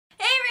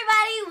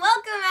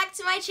back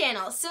to my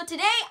channel. So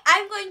today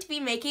I'm going to be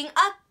making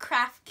a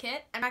craft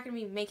kit. I'm not going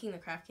to be making the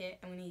craft kit.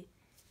 I'm going to be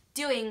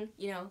doing,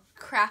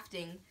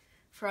 crafting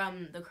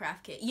from the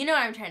craft kit. You know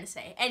what I'm trying to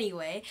say.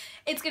 Anyway,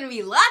 it's going to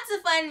be lots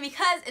of fun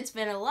because it's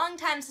been a long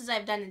time since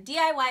I've done a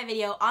DIY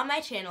video on my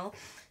channel.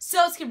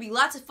 So it's going to be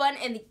lots of fun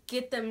and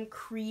get them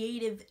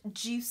creative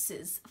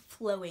juices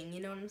flowing.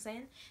 You know what I'm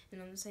saying? You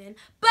know what I'm saying?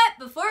 But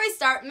before we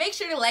start, make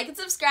sure to like and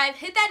subscribe,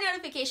 hit that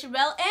notification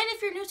bell, and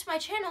if you're new to my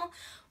channel,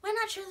 why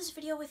not share this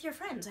video with your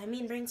friends? I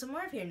mean, bring some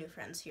more of your new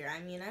friends here.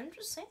 I mean, I'm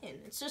just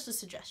saying. It's just a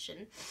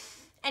suggestion.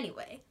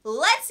 Anyway,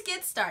 let's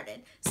get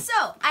started. So,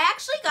 I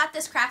actually got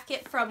this craft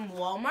kit from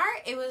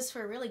Walmart. It was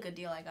for a really good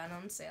deal I got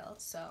on sale.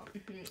 So,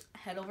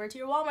 head over to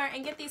your Walmart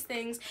and get these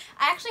things.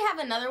 I actually have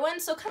another one,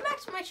 so come back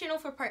to my channel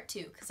for part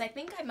 2, because I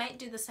think I might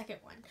do the second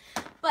one.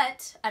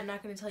 But, I'm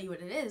not going to tell you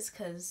what it is,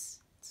 because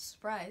it's a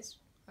surprise,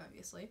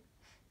 obviously.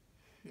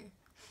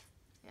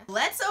 Yeah.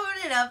 Let's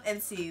open it up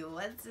and see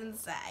what's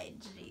inside.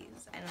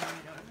 Jeez, I don't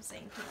even know what I'm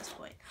saying to this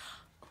point.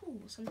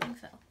 Ooh, something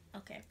fell.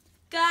 Okay.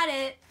 Got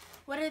it.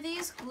 What are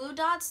these? Glue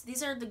dots?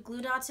 These are the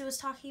glue dots it was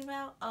talking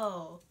about?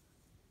 Oh,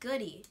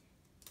 goody.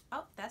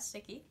 Oh, that's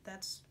sticky.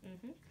 That's,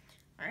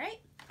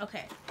 Alright,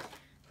 okay.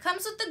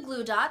 Comes with the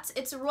glue dots.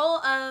 It's a roll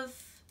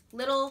of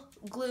little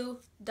glue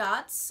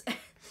dots,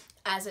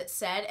 as it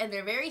said, and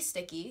they're very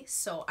sticky,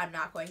 so I'm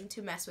not going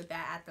to mess with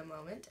that at the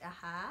moment.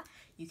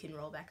 You can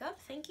roll back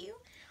up. Thank you.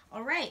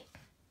 Alright.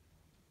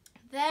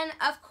 Then,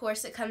 of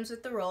course, it comes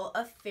with the roll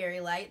of fairy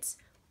lights,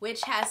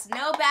 which has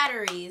no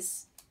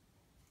batteries.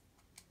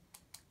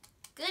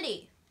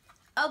 Goody.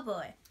 Oh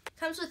boy.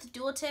 Comes with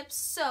dual tips,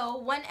 so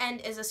one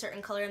end is a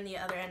certain color and the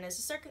other end is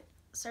a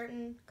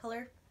certain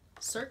color.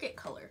 Circuit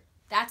color.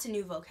 That's a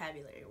new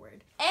vocabulary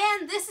word.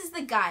 And this is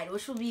the guide,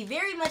 which will be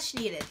very much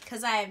needed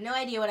because I have no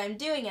idea what I'm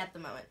doing at the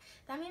moment.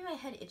 That made my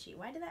head itchy.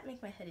 Why did that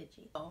make my head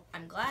itchy? Oh,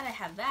 I'm glad I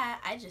have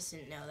that. I just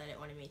didn't know that it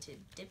wanted me to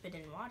dip it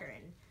in water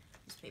and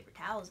use paper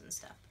towels and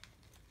stuff.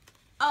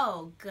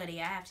 Oh,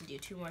 goody. I have to do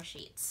 2 more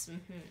sheets.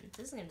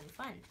 This is going to be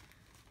fun.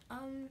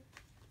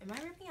 Am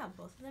I ripping out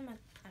both of them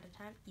at a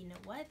time? You know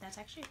what? That's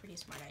actually a pretty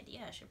smart idea.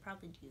 I should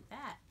probably do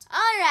that.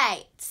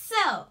 Alright,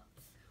 so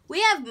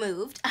we have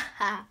moved.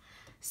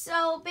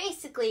 So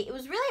basically, it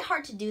was really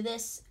hard to do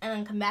this and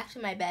then come back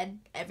to my bed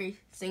every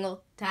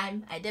single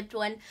time I dipped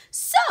one.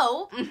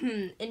 So,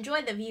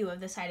 enjoy the view of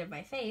the side of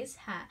my face.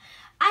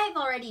 I've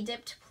already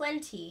dipped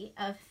plenty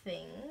of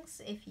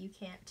things, if you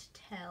can't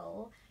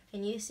tell.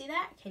 Can you see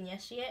that? Can you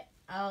see it?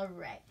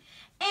 Alright.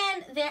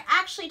 And they're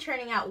actually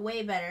turning out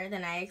way better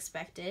than I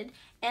expected.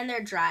 And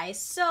they're dry,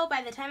 so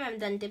by the time I'm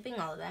done dipping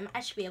all of them,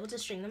 I should be able to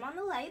string them on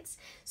the lights.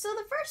 So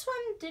the first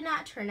one did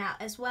not turn out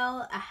as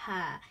well.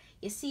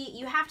 You see,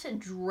 you have to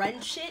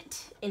drench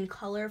it in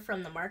color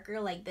from the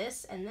marker like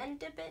this and then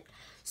dip it.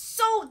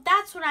 So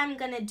that's what I'm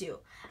going to do.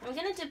 I'm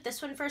going to dip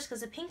this one first because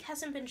the pink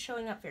hasn't been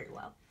showing up very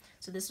well.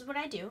 So this is what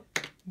I do.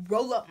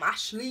 Roll up my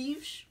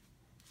sleeves.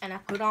 And I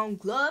put on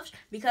gloves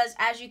because,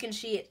 as you can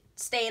see, it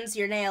stains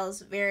your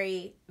nails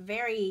very,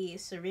 very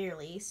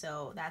severely.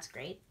 So that's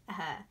great.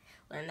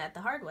 Learned that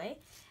the hard way.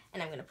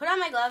 And I'm going to put on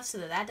my gloves so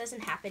that that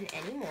doesn't happen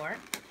anymore.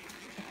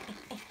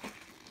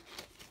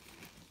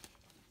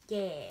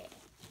 Yeah.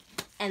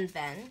 And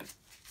then,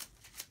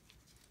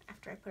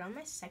 after I put on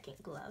my second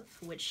glove,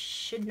 which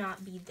should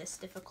not be this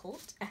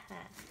difficult,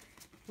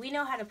 we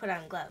know how to put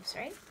on gloves,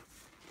 right?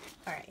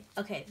 Alright,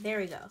 okay, there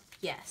we go.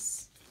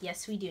 Yes.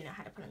 Yes, we do know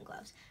how to put on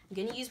gloves. I'm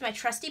going to use my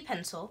trusty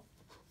pencil.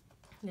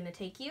 I'm going to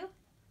take you,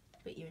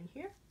 put you in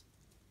here,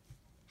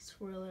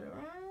 swirl it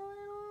around a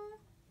little,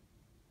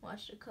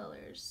 watch the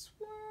colors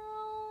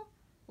swirl,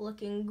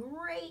 looking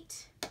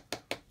great.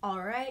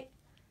 Alright,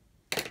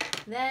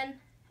 then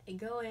I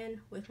go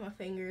in with my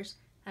fingers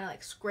and I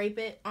like scrape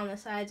it on the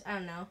sides, I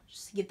don't know,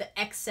 just to get the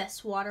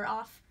excess water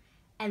off.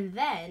 And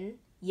then,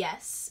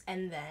 yes,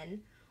 and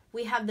then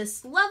we have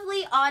this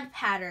lovely odd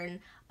pattern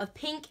of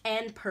pink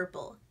and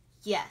purple.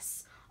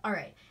 Yes.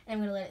 Alright, and I'm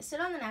going to let it sit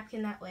on the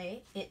napkin that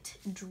way. It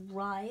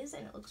dries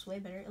and it looks way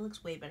better. It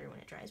looks way better when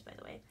it dries, by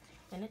the way.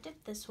 I'm going to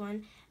dip this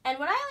one. And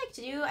what I like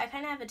to do, I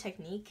kind of have a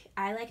technique.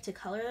 I like to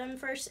color them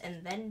first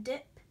and then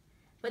dip.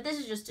 But this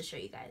is just to show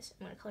you guys.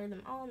 I'm going to color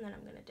them all and then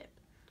I'm going to dip.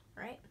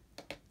 Alright?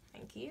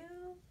 Thank you.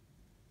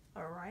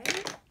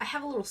 Alright. I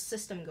have a little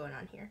system going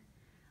on here.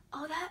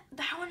 Oh,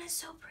 that one is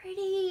so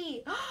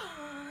pretty.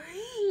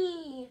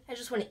 I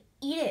just want to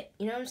eat it.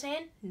 You know what I'm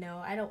saying? No,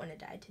 I don't want to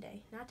die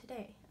today. Not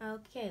today.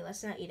 Okay,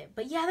 let's not eat it.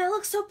 But yeah, that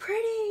looks so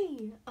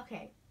pretty.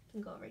 Okay, I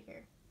can go over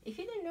here. If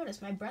you didn't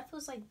notice, my breath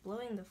was like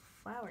blowing the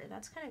flower.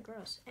 That's kind of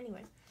gross.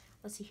 Anyway,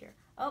 let's see here.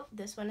 Oh,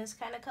 this one is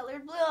kind of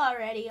colored blue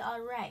already.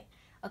 All right.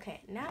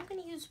 Okay, now I'm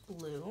going to use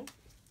blue.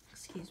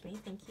 Excuse me.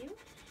 Thank you.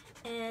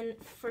 And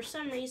for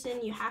some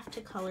reason, you have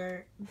to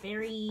color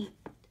very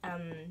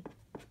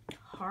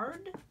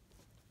hard.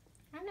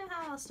 I don't know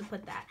how else to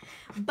put that.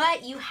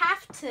 But you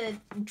have to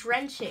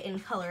drench it in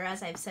color,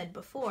 as I've said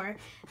before.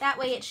 That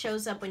way it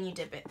shows up when you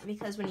dip it.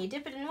 Because when you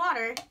dip it in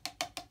water,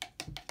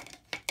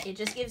 it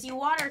just gives you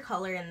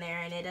watercolor in there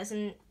and it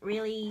doesn't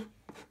really,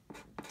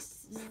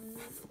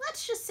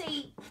 let's just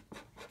say,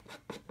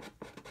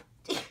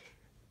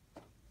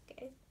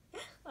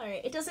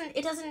 Alright, it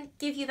doesn't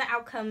give you the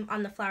outcome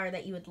on the flower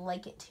that you would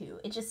like it to.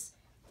 It just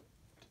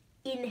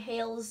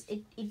inhales,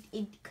 it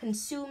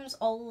consumes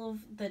all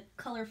of the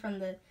color from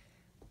the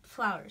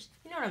flowers.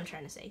 You know what I'm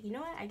trying to say. You know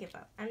what? I give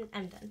up.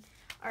 I'm done.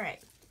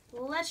 Alright,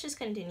 let's just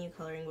continue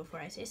coloring before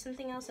I say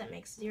something else that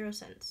makes 0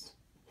 sense,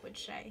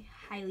 which I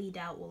highly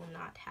doubt will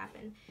not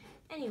happen.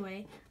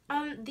 Anyway,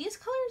 these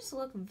colors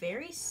look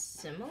very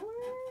similar.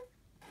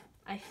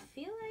 I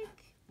feel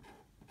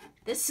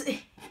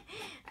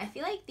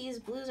like these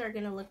blues are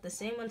gonna look the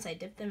same once I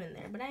dip them in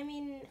there, but I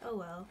mean, oh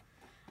well.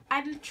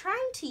 I'm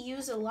trying to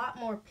use a lot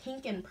more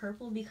pink and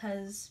purple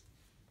because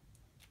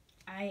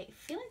I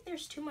feel like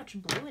there's too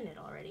much blue in it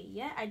already.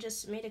 Yeah, I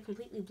just made a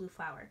completely blue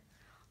flower.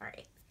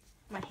 Alright,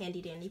 my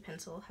handy dandy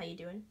pencil, how you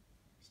doing?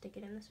 Stick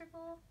it in the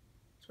circle,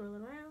 swirl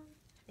it around,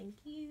 thank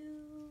you,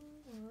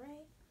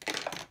 alright,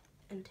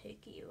 and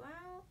take you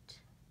out.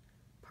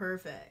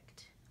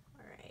 Perfect.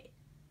 Alright.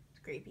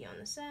 Scrapey on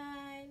the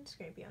side,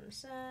 scrapey on the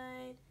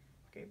side,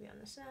 scrapey on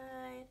the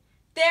side.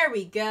 There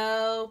we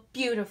go.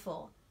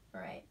 Beautiful. All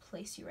right,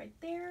 place you right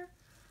there.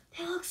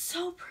 They look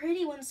so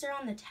pretty once they're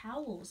on the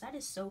towels. That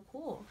is so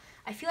cool.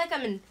 I feel like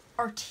I'm an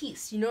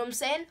artiste. You know what I'm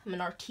saying? I'm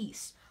an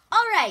artiste.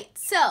 All right,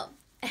 so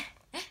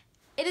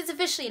it is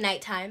officially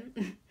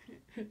nighttime.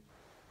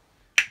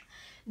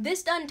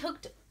 This done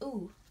took...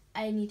 Ooh.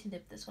 I need to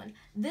dip this one.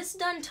 This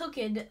done took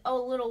it a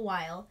little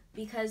while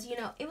because, you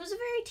know, it was a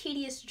very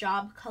tedious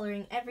job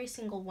coloring every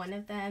single one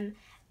of them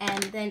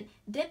and then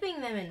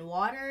dipping them in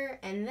water,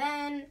 and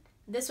then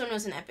this one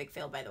was an epic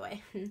fail, by the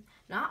way.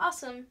 Not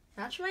awesome,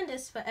 not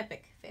tremendous, but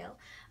epic fail.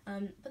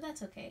 But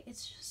that's okay.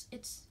 It's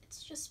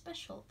just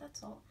special,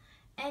 that's all.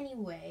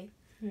 Anyway,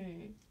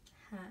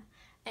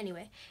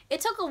 Anyway,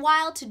 it took a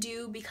while to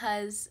do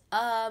because,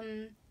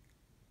 let's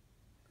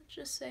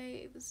just say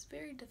it was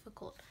very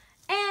difficult.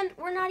 And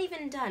we're not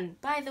even done.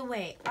 By the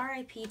way,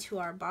 RIP to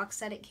our box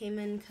that it came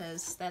in,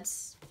 because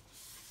that's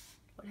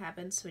what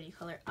happens when you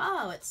color.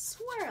 Oh, it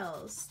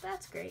swirls.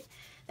 That's great.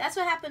 That's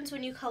what happens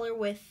when you color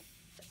with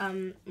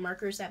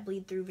markers that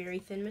bleed through very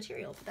thin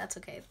material. But that's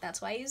okay.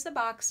 That's why I use the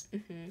box.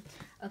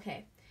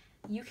 Okay.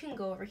 You can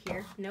go over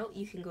here. No,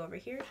 you can go over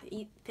here.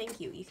 Thank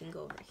you. You can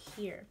go over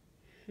here.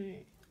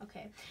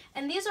 Okay.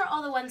 And these are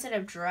all the ones that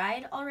have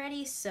dried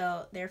already,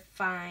 so they're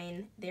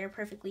fine. They're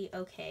perfectly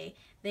okay.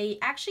 They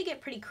actually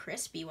get pretty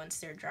crispy once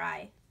they're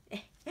dry.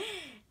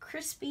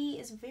 Crispy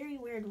is a very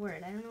weird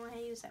word. I don't know why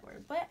I use that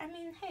word. But, I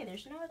mean, hey,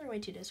 there's no other way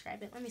to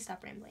describe it. Let me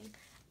stop rambling.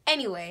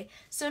 Anyway,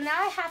 so now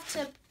I have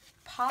to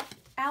pop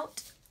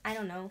out, I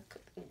don't know,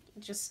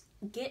 just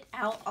get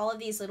out all of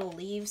these little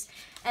leaves.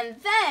 And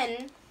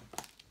then...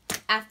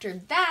 after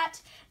that,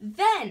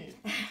 then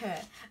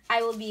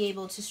I will be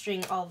able to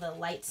string all the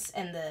lights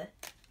and the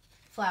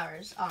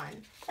flowers on.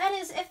 That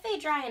is, if they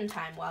dry in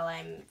time while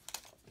I'm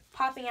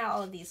popping out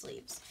all of these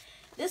leaves.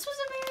 This was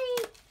a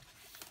very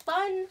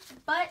fun,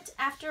 but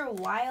after a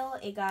while,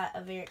 it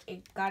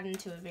got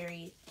into a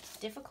very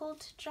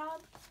difficult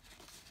job.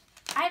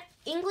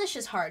 English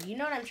is hard. You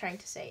know what I'm trying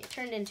to say. It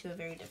turned into a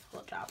very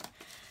difficult job.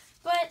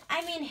 But,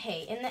 I mean,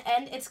 hey, in the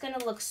end, it's going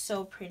to look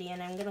so pretty,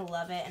 and I'm going to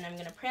love it, and I'm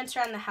going to prance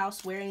around the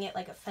house wearing it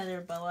like a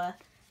feather boa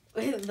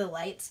with the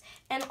lights.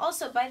 And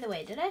also, by the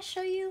way, did I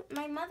show you?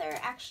 My mother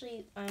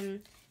actually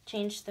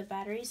changed the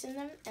batteries in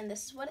them, and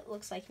this is what it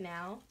looks like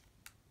now.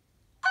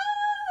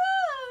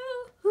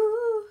 Oh,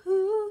 hoo,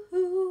 hoo,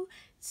 hoo.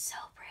 So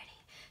pretty.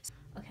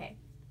 Okay,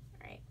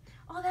 all right.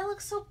 Oh, that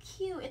looks so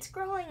cute. It's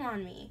growing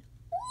on me.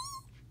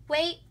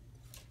 Wait,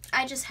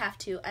 I just have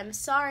to. I'm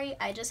sorry,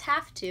 I just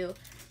have to.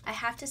 I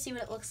have to see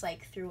what it looks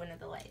like through one of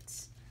the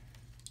lights.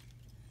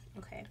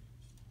 Okay.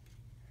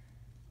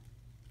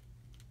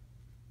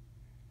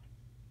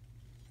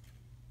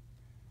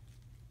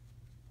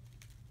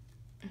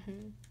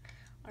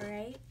 All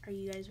right, are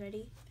you guys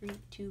ready? 3,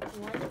 2,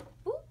 1.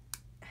 Ooh.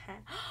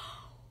 That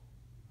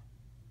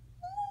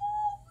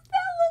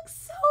looks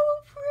so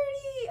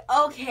pretty.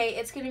 Okay,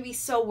 it's gonna be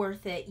so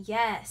worth it.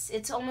 Yes,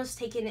 it's almost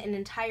taken an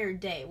entire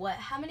day. What,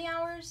 how many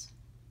hours?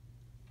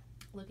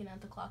 Looking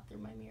at the clock through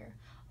my mirror.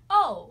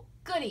 Oh,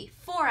 goody,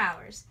 4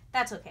 hours.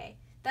 That's okay.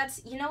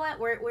 That's, you know what,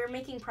 we're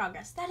making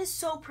progress. That is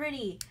so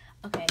pretty.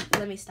 Okay,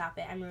 let me stop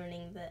it. I'm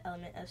ruining the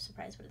element of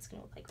surprise what it's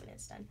gonna look like when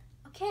it's done.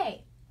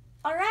 Okay,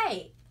 all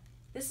right.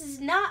 This is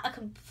not a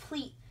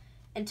complete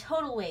and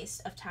total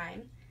waste of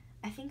time.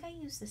 I think I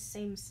used the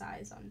same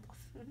size on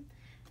both of them.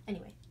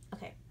 Anyway,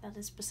 okay, that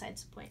is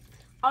besides the point.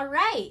 All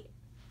right.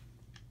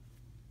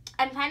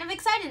 I'm kind of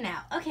excited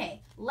now.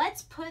 Okay,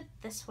 let's put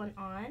this one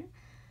on.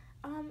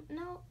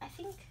 No, I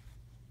think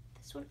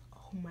this one.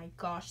 Oh my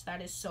gosh,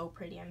 that is so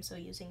pretty. I'm so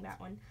using that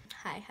one.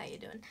 Hi, how you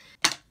doing?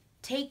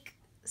 Take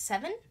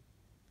 7?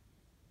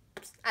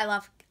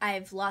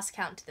 I've lost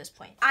count to this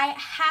point. I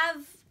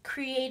have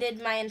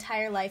created my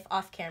entire life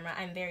off camera.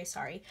 I'm very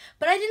sorry.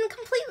 But I didn't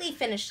completely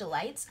finish the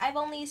lights. I've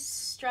only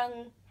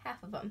strung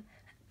half of them.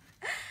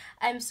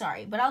 I'm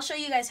sorry, but I'll show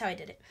you guys how I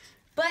did it.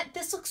 But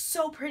this looks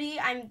so pretty.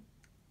 I'm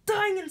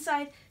dying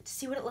inside to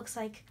see what it looks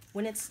like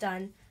when it's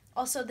done.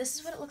 Also, this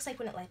is what it looks like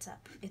when it lights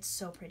up. It's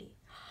so pretty.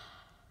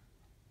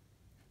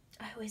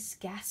 I always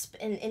gasp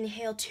and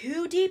inhale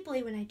too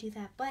deeply when I do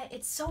that, but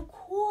it's so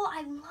cool.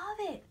 I love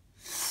it.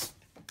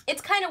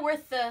 It's kind of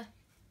worth the,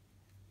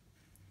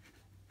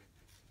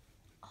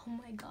 oh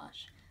my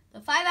gosh, the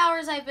 5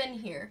 hours I've been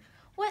here.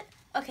 What?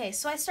 Okay,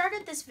 so I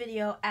started this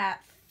video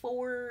at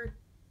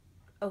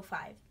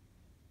 4:05.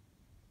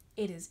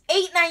 It is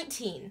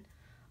 8:19.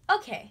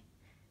 Okay,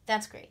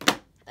 that's great.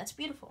 That's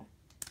beautiful.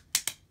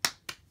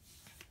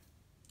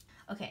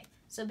 Okay,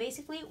 so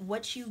basically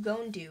what you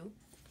go and do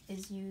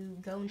is you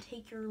go and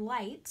take your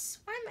lights.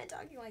 Why am I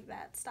talking like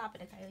that? Stop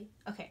it, Kylie.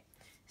 Okay,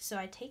 so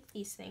I take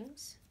these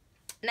things,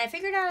 and I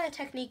figured out a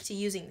technique to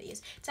using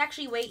these. It's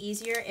actually way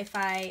easier if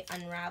I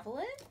unravel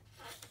it,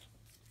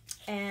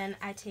 and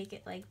I take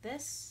it like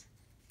this,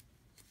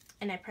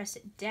 and I press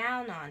it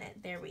down on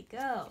it. There we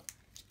go.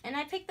 And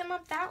I pick them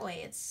up that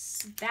way.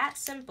 It's that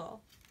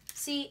simple.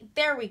 See,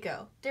 there we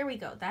go. There we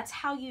go. That's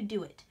how you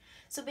do it.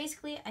 So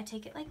basically, I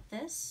take it like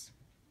this.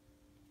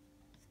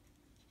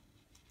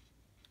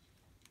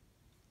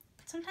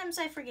 Sometimes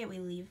I forget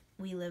we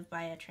live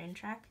by a train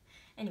track.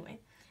 Anyway,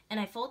 and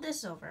I fold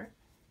this over,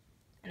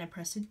 and I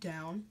press it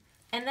down,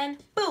 and then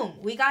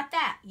boom, we got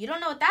that. You don't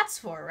know what that's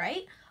for,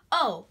 right?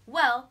 Oh,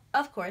 well,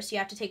 of course, you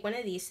have to take one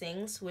of these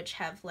things, which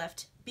have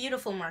left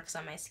beautiful marks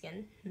on my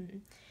skin.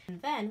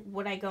 And then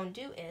what I go and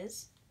do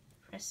is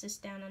press this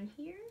down on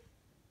here.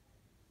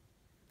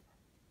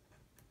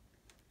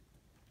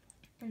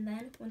 And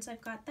then once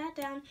I've got that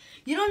down,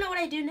 you don't know what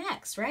I do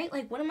next, right?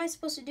 Like, what am I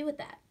supposed to do with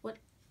that? What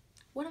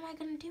am I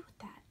going to do with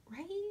that,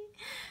 right?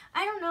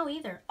 I don't know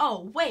either.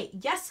 Oh, wait,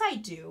 yes I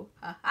do.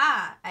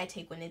 Haha. I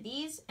take one of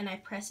these and I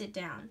press it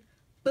down.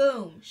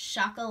 Boom,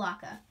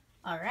 shakalaka.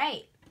 All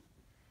right.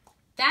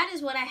 That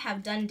is what I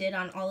have did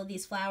on all of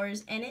these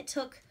flowers, and it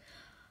took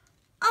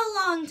a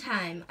long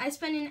time. I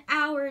spent an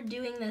hour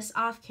doing this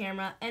off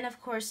camera, and of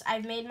course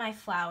I've made my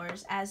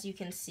flowers, as you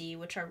can see,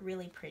 which are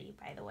really pretty,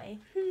 by the way.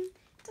 It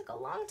took a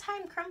long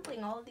time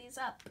crumpling all of these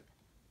up.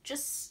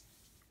 Just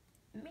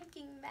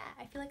making that.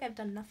 I feel like I've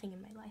done nothing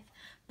in my life,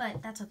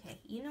 but that's okay.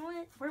 You know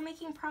what? We're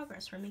making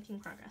progress. We're making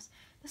progress.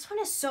 This one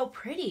is so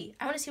pretty.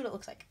 I want to see what it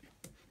looks like.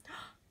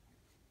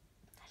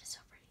 That is so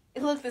pretty.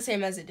 It looked the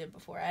same as it did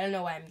before. I don't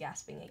know why I'm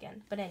gasping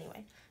again, but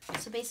anyway.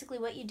 So basically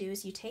what you do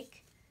is you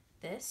take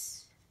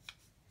this,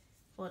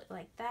 fold it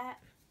like that,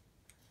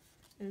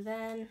 and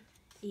then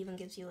it even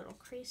gives you a little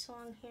crease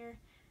along here.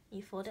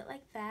 You fold it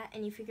like that,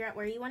 and you figure out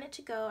where you want it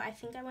to go. I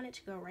think I want it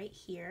to go right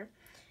here,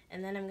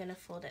 and then I'm going to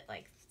fold it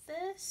like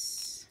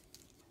this,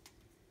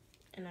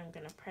 and I'm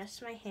going to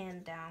press my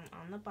hand down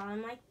on the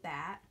bottom like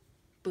that.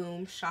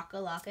 Boom,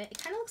 shakalaka. It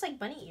kind of looks like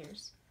bunny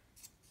ears.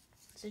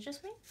 Is it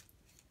just me?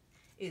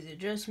 Is it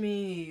just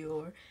me,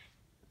 or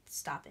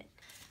stop it?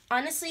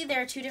 Honestly,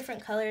 there are two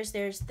different colors.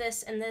 There's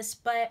this and this,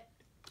 but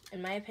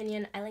in my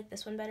opinion, I like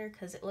this one better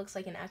because it looks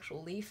like an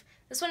actual leaf.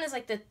 This one is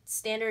like the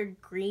standard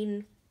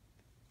green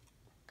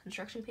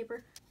construction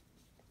paper.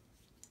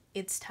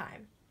 It's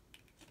time.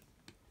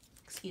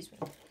 Excuse me.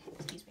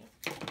 Excuse me.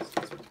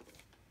 Excuse me.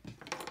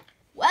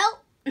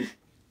 Well,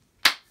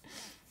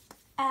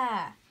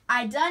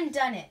 I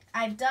done it.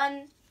 I've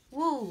done,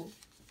 woo.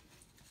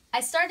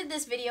 I started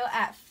this video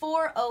at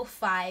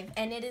 4:05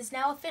 and it is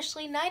now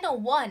officially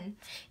 9:01.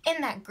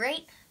 Isn't that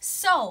great?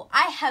 So,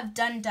 I have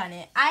done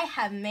it. I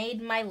have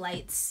made my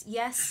lights.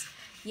 Yes,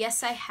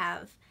 yes I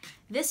have.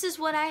 This is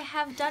what I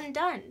have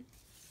done.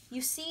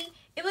 You see,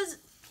 it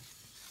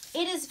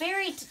is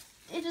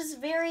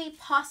very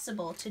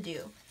possible to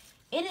do.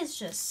 It is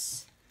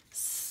just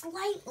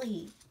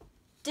slightly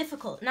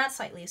difficult, not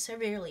slightly,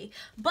 severely,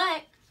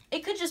 but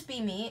it could just be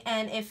me,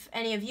 and if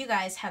any of you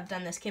guys have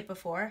done this kit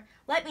before,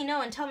 let me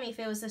know and tell me if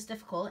it was this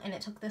difficult and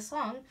it took this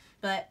long,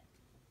 but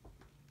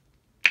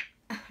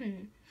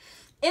in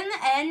the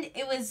end,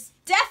 it was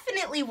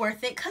definitely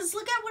worth it, because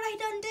look at what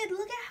I did.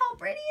 Look at how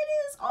pretty it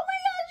is. Oh my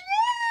gosh,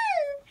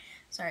 yeah!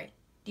 Sorry,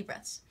 deep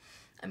breaths.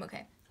 I'm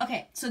okay.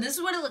 Okay, so this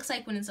is what it looks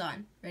like when it's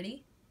on.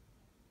 Ready?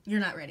 You're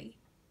not ready.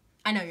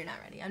 I know you're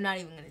not ready. I'm not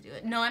even going to do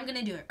it. No, I'm going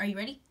to do it. Are you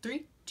ready?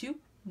 3, 2,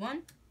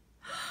 1.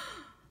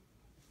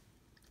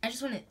 I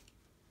just want to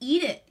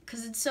eat it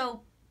because it's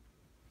so,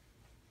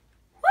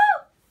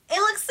 woo! It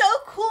looks so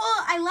cool.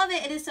 I love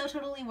it. It is so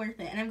totally worth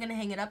it. And I'm going to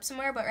hang it up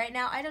somewhere, but right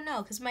now, I don't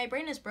know because my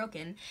brain is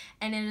broken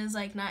and it is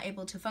like not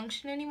able to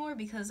function anymore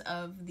because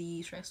of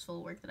the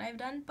stressful work that I've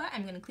done. But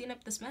I'm going to clean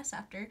up this mess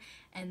after,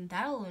 and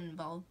that'll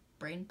involve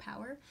brain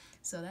power.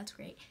 So that's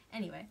great.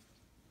 Anyway,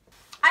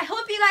 I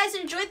hope you guys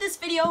enjoyed this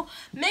video.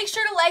 Make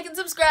sure to like and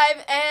subscribe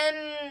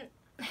and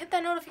hit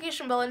that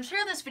notification bell and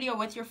share this video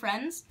with your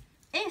friends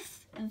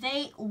if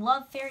they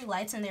love fairy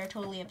lights and they're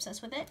totally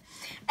obsessed with it.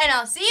 And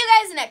I'll see you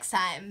guys next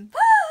time.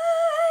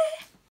 Bye!